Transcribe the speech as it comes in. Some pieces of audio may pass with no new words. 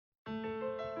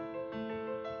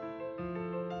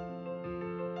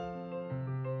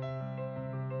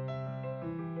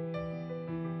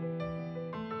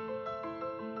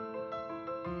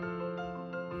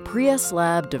PRIAS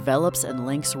Lab develops and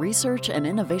links research and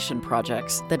innovation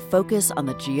projects that focus on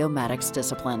the geomatics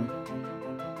discipline.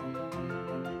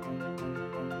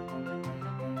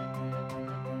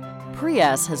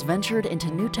 PRIAS has ventured into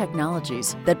new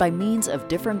technologies that, by means of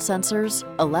different sensors,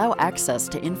 allow access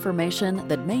to information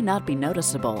that may not be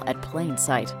noticeable at plain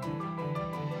sight.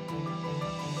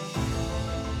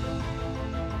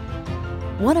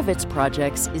 One of its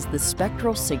projects is the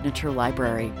Spectral Signature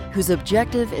Library, whose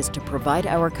objective is to provide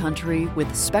our country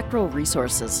with spectral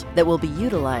resources that will be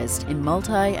utilized in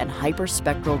multi- and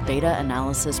hyperspectral data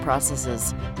analysis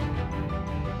processes.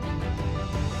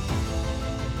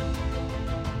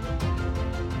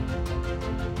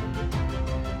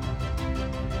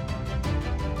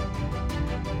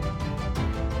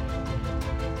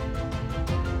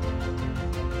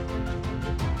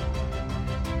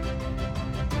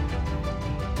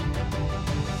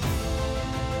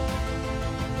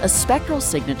 A spectral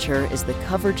signature is the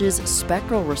coverage's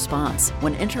spectral response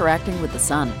when interacting with the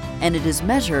sun, and it is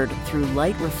measured through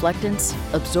light reflectance,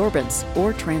 absorbance,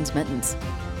 or transmittance.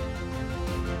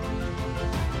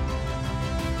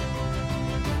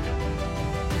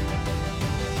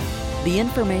 The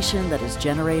information that is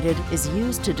generated is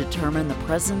used to determine the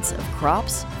presence of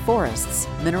crops, forests,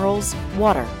 minerals,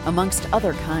 water, amongst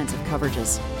other kinds of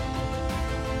coverages.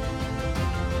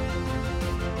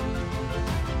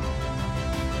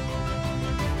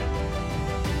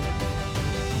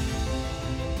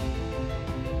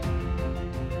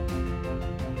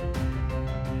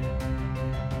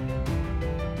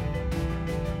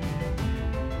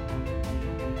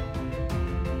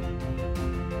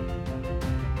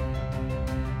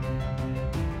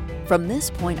 From this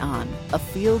point on, a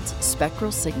field's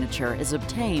spectral signature is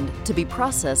obtained to be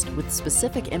processed with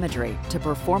specific imagery to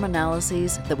perform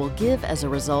analyses that will give as a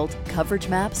result coverage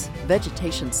maps,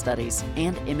 vegetation studies,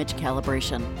 and image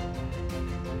calibration.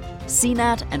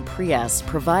 CNAT and PRIAS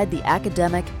provide the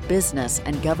academic, business,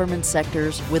 and government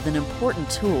sectors with an important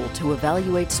tool to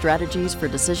evaluate strategies for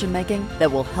decision-making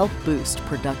that will help boost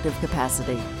productive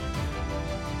capacity.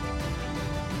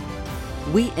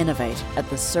 We innovate at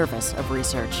the service of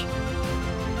research.